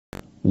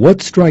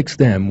What strikes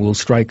them will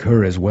strike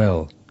her as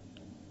well.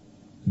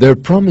 Their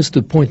promised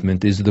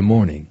appointment is the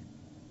morning.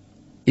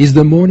 Is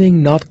the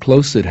morning not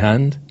close at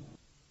hand?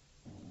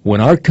 When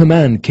our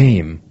command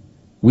came,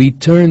 we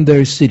turned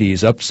their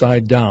cities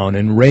upside down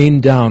and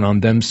rained down on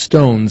them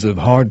stones of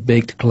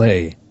hard-baked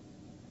clay,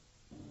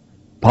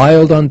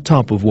 piled on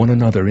top of one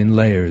another in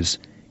layers,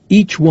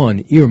 each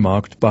one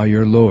earmarked by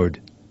your Lord,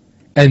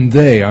 and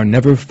they are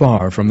never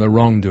far from the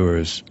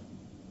wrongdoers.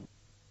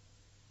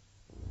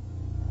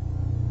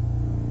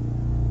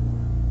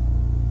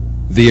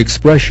 The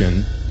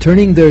expression,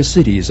 turning their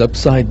cities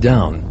upside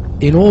down,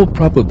 in all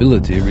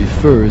probability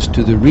refers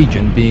to the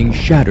region being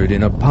shattered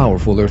in a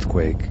powerful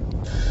earthquake.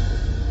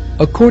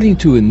 According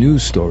to a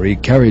news story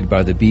carried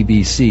by the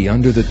BBC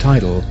under the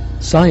title,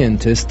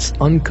 "Scientists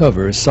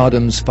Uncover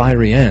Sodom's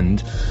Fiery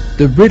End,"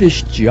 the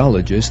British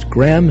geologist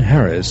Graham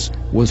Harris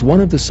was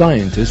one of the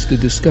scientists to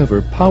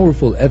discover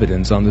powerful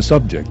evidence on the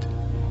subject.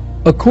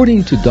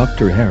 According to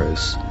Dr.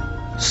 Harris,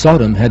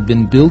 Sodom had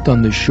been built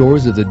on the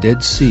shores of the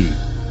Dead Sea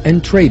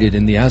and traded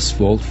in the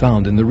asphalt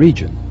found in the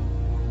region.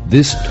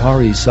 This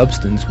tarry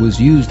substance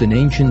was used in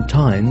ancient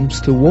times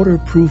to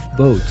waterproof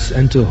boats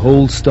and to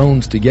hold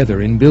stones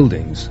together in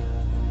buildings.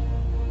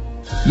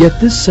 Yet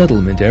this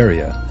settlement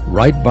area,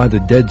 right by the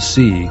Dead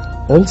Sea,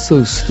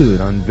 also stood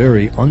on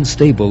very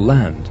unstable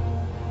land.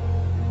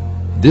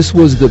 This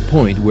was the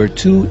point where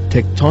two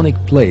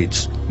tectonic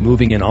plates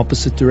moving in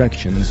opposite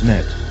directions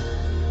met.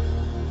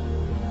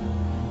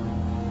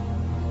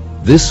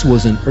 This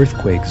was an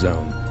earthquake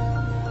zone.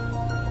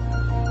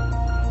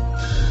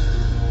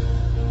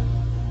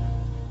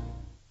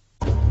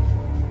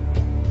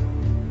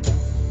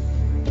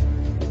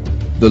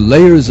 The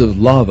layers of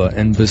lava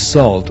and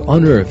basalt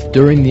unearthed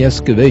during the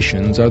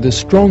excavations are the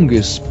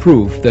strongest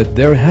proof that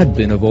there had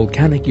been a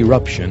volcanic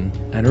eruption,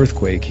 an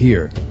earthquake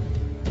here.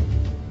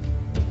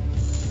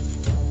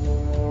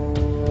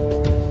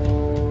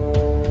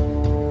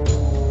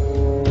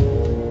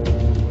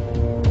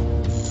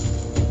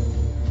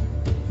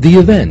 The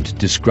event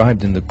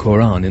described in the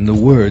Quran in the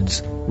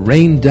words,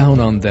 "Rain down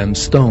on them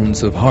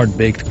stones of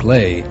hard-baked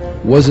clay,"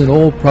 was in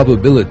all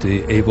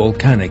probability a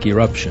volcanic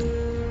eruption.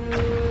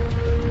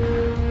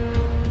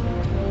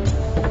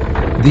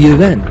 The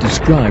event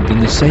described in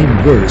the same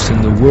verse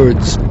in the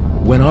words,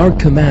 "When our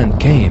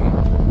command came,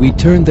 we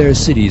turned their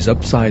cities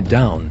upside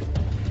down,"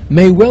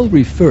 may well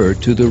refer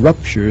to the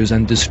ruptures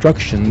and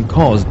destruction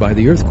caused by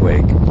the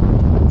earthquake.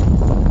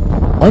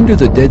 Under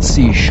the Dead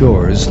Sea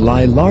shores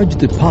lie large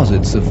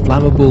deposits of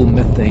flammable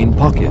methane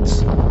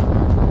pockets.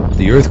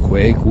 The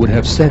earthquake would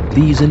have set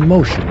these in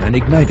motion and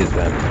ignited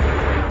them.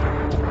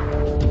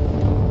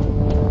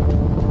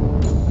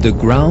 The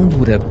ground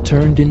would have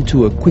turned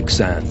into a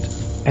quicksand,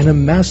 and a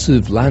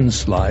massive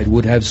landslide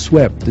would have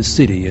swept the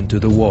city into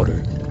the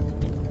water.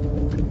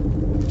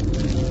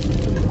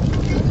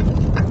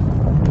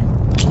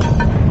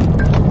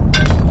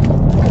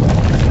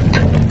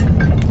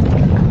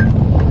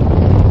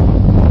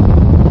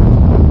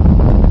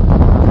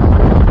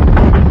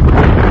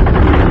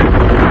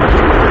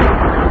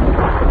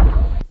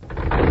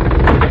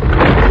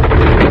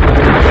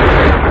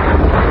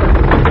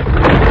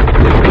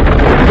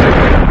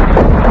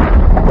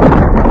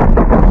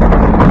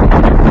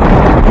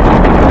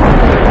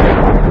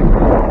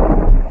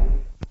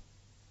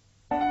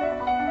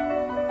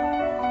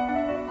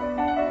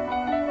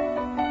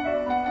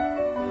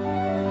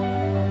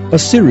 A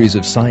series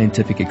of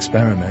scientific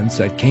experiments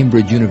at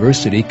Cambridge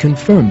University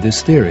confirmed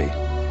this theory.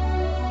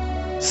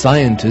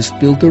 Scientists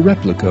built a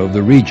replica of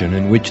the region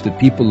in which the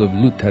people of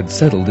Lut had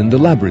settled in the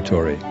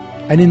laboratory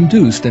and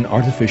induced an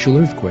artificial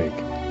earthquake.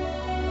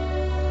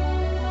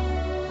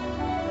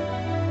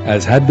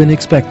 As had been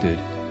expected,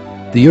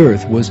 the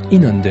earth was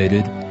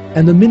inundated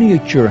and the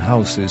miniature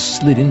houses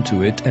slid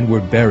into it and were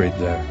buried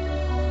there.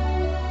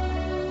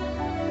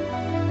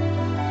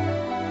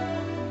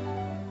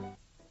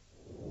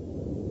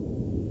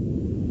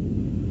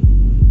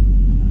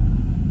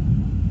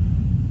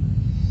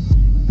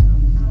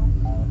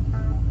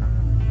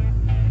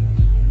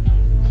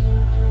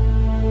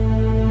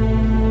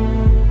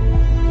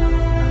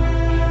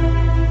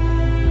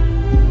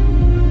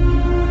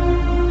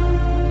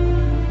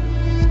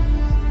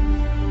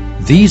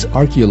 These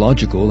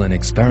archaeological and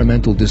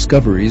experimental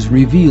discoveries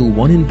reveal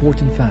one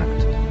important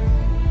fact.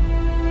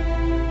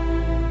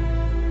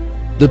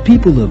 The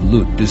people of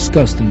Lut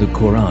discussed in the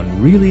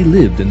Quran really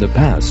lived in the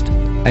past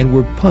and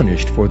were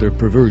punished for their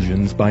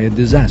perversions by a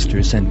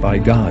disaster sent by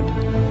God.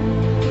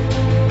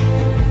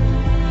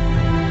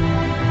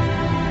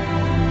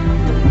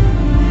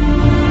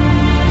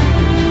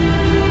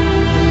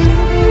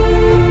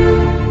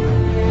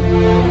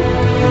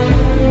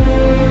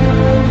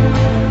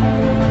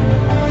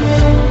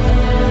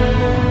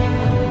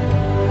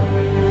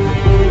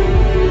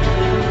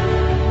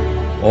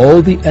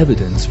 All the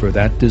evidence for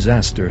that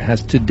disaster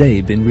has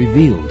today been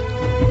revealed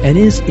and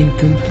is in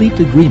complete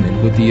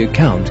agreement with the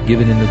account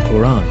given in the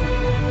Quran.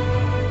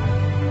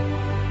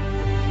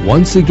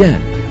 Once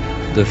again,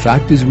 the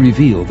fact is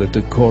revealed that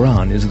the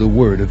Quran is the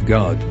Word of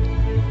God.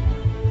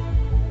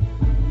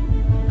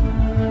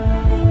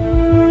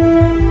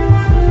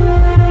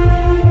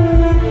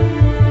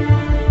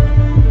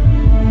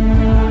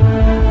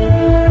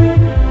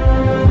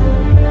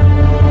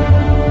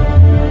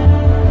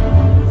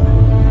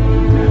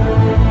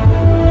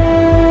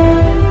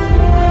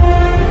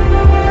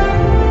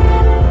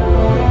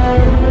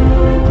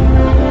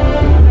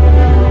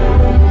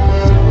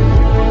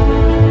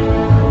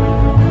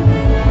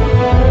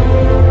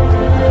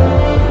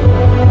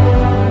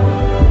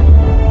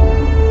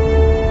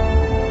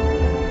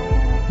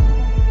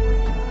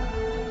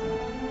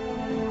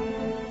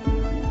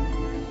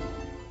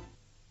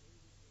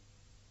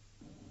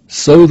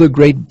 So the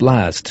great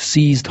blast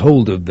seized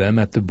hold of them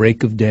at the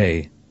break of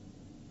day.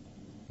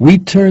 We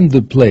turned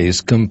the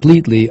place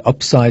completely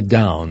upside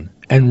down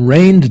and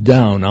rained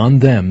down on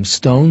them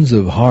stones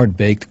of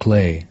hard-baked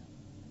clay.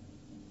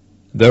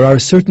 There are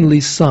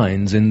certainly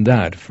signs in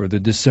that for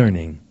the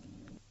discerning.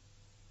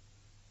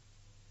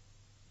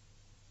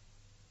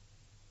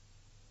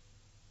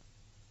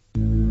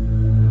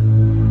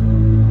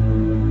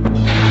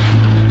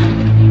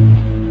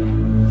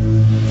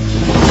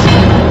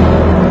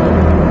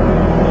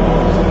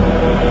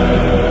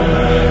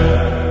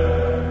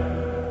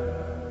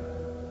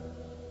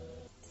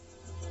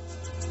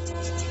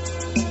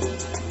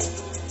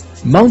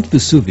 Mount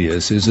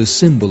Vesuvius is a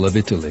symbol of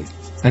Italy,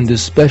 and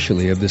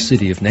especially of the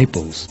city of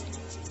Naples.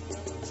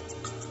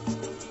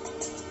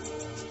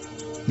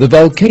 The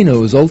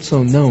volcano is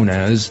also known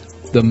as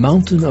the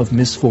Mountain of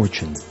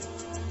Misfortune.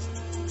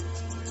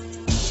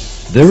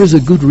 There is a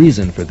good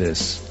reason for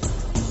this.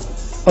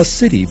 A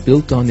city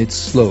built on its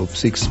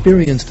slopes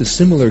experienced a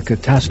similar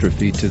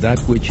catastrophe to that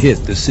which hit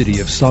the city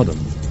of Sodom.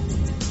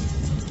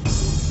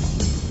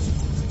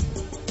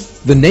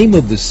 The name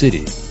of the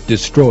city,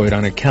 destroyed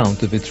on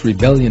account of its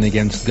rebellion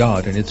against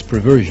God and its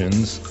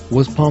perversions,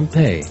 was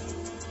Pompeii.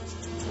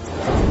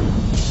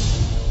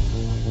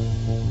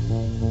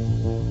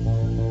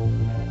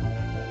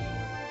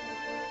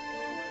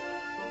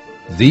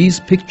 These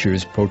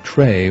pictures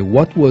portray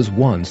what was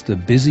once the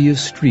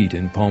busiest street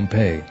in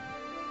Pompeii.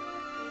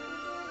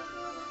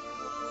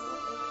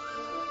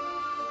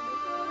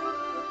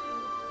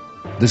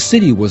 The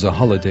city was a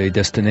holiday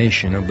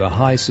destination of the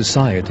high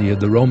society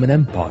of the Roman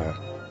Empire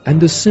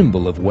and a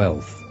symbol of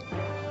wealth.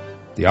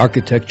 The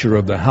architecture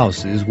of the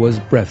houses was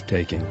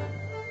breathtaking.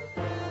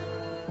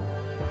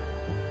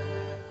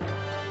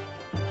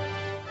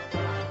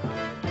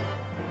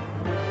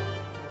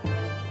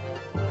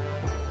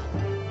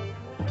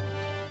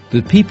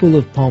 The people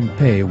of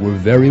Pompeii were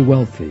very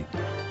wealthy.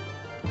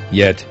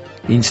 Yet,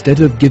 instead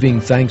of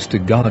giving thanks to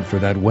God for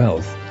that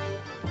wealth,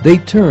 they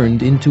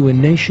turned into a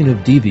nation of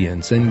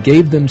deviants and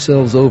gave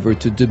themselves over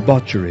to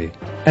debauchery,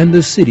 and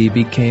the city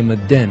became a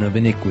den of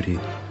iniquity.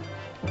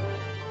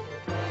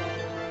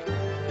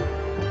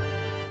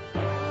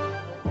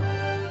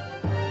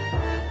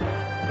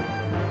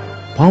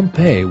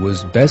 Pompeii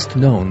was best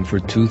known for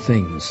two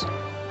things.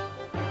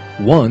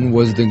 One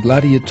was the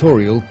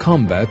gladiatorial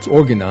combats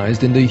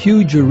organized in the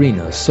huge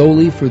arena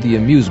solely for the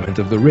amusement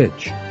of the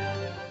rich.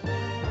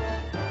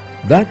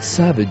 That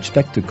savage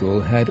spectacle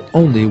had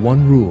only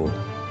one rule: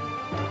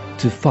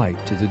 to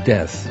fight to the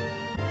death.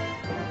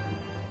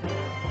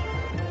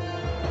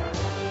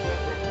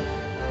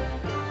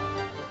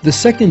 The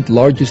second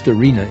largest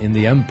arena in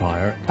the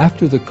empire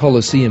after the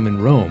Colosseum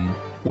in Rome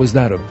was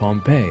that of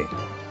Pompeii.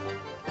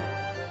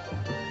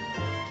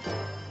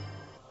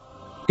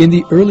 In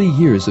the early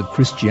years of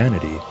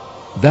Christianity,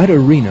 that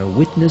arena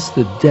witnessed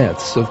the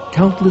deaths of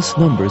countless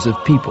numbers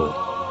of people,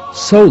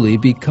 solely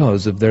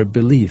because of their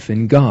belief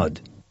in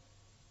God.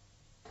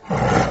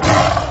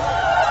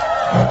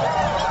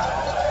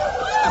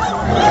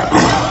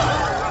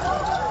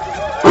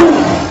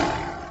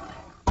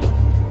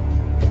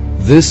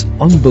 This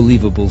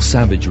unbelievable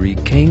savagery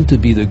came to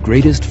be the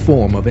greatest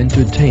form of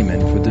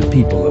entertainment for the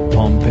people of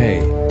Pompeii,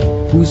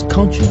 whose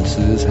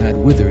consciences had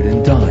withered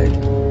and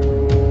died.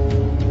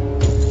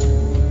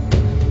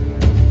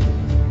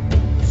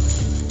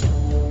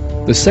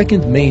 The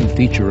second main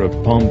feature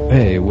of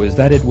Pompeii was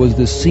that it was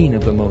the scene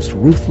of the most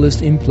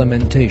ruthless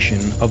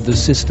implementation of the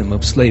system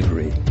of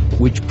slavery,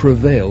 which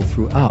prevailed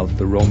throughout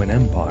the Roman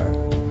Empire.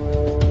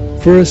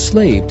 For a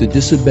slave to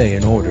disobey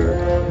an order,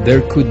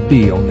 there could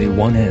be only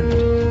one end.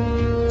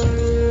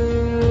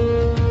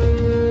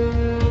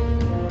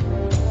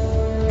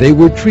 They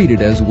were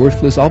treated as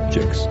worthless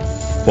objects,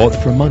 bought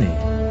for money.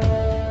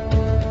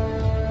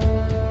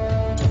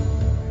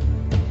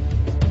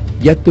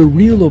 Yet the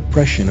real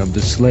oppression of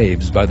the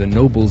slaves by the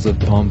nobles of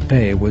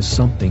Pompeii was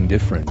something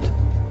different.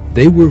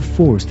 They were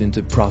forced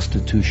into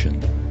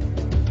prostitution.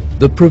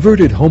 The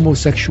perverted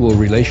homosexual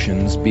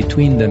relations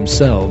between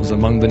themselves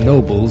among the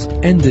nobles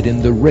ended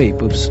in the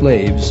rape of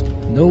slaves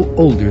no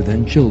older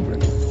than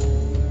children.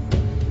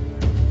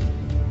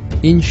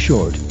 In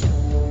short,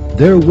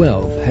 their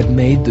wealth had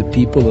made the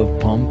people of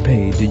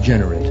Pompeii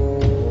degenerate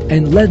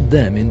and led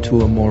them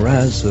into a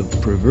morass of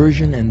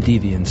perversion and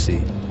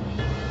deviancy.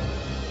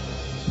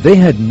 They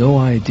had no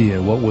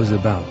idea what was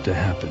about to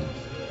happen.